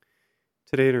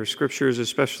Today in our scriptures,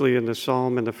 especially in the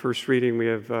psalm and the first reading, we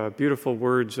have beautiful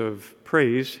words of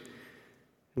praise.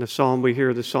 In the psalm, we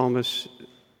hear the psalmist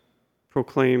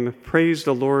proclaim, "Praise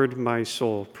the Lord, my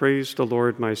soul. Praise the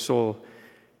Lord, my soul."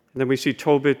 And then we see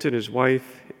Tobit and his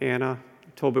wife, Anna.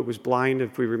 Tobit was blind,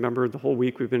 if we remember. The whole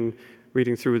week we've been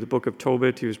reading through the book of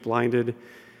Tobit. He was blinded,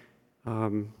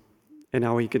 and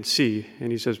now he can see.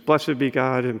 And he says, "Blessed be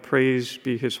God, and praise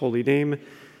be his holy name,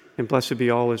 and blessed be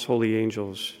all his holy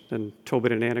angels." Then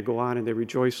Tobit and Anna go on, and they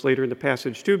rejoice later in the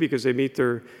passage too, because they meet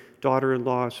their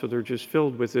daughter-in-law, so they're just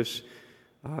filled with this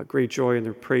great joy, and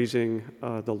they're praising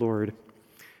the Lord.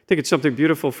 I think it's something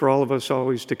beautiful for all of us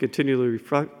always to continually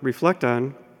reflect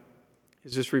on,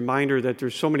 is this reminder that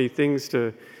there's so many things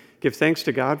to give thanks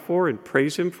to God for and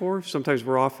praise Him for. Sometimes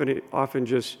we're often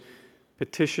just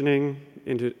petitioning,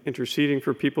 interceding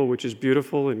for people, which is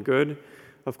beautiful and good,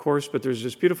 of course, but there's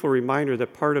this beautiful reminder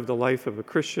that part of the life of a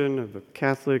Christian, of a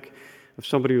Catholic, of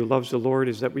somebody who loves the Lord,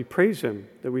 is that we praise Him,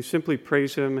 that we simply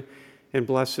praise Him and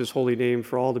bless His holy name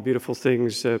for all the beautiful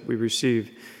things that we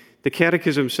receive. The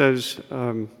Catechism says,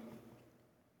 in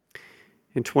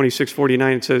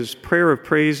 2649, it says, "Prayer of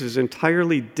praise is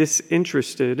entirely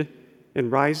disinterested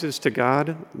and rises to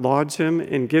God, lauds Him,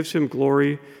 and gives Him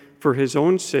glory for His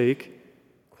own sake,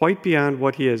 quite beyond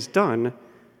what He has done,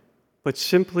 but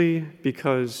simply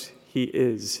because He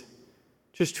is."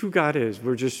 Just who God is.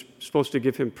 We're just supposed to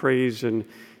give Him praise and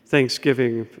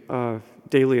thanksgiving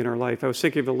daily in our life. I was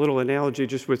thinking of a little analogy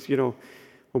just with, when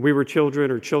we were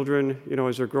children,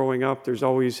 as they're growing up, there's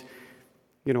always,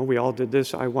 we all did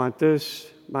this. I want this.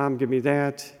 Mom, give me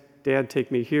that. Dad, take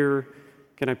me here.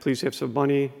 Can I please have some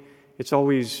money? It's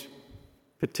always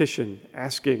petition,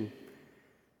 asking.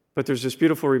 But there's this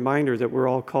beautiful reminder that we're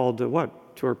all called to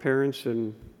what? To our parents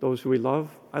and those who we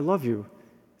love. I love you.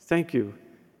 Thank you.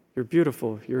 You're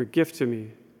beautiful. You're a gift to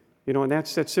me. And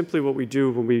that's simply what we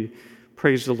do when we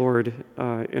praise the Lord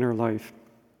in our life.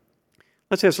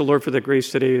 Let's ask the Lord for that grace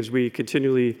today as we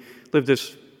continually live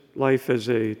this life as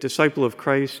a disciple of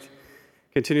Christ,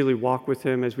 continually walk with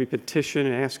Him as we petition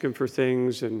and ask Him for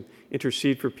things and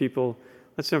intercede for people.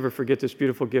 Let's never forget this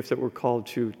beautiful gift that we're called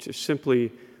to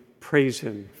simply praise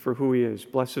Him for who He is.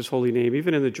 Bless His holy name.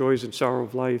 Even in the joys and sorrow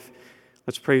of life,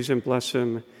 let's praise Him, bless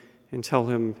Him, and tell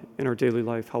Him in our daily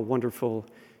life how wonderful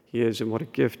He is and what a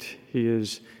gift He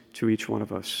is to each one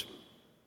of us.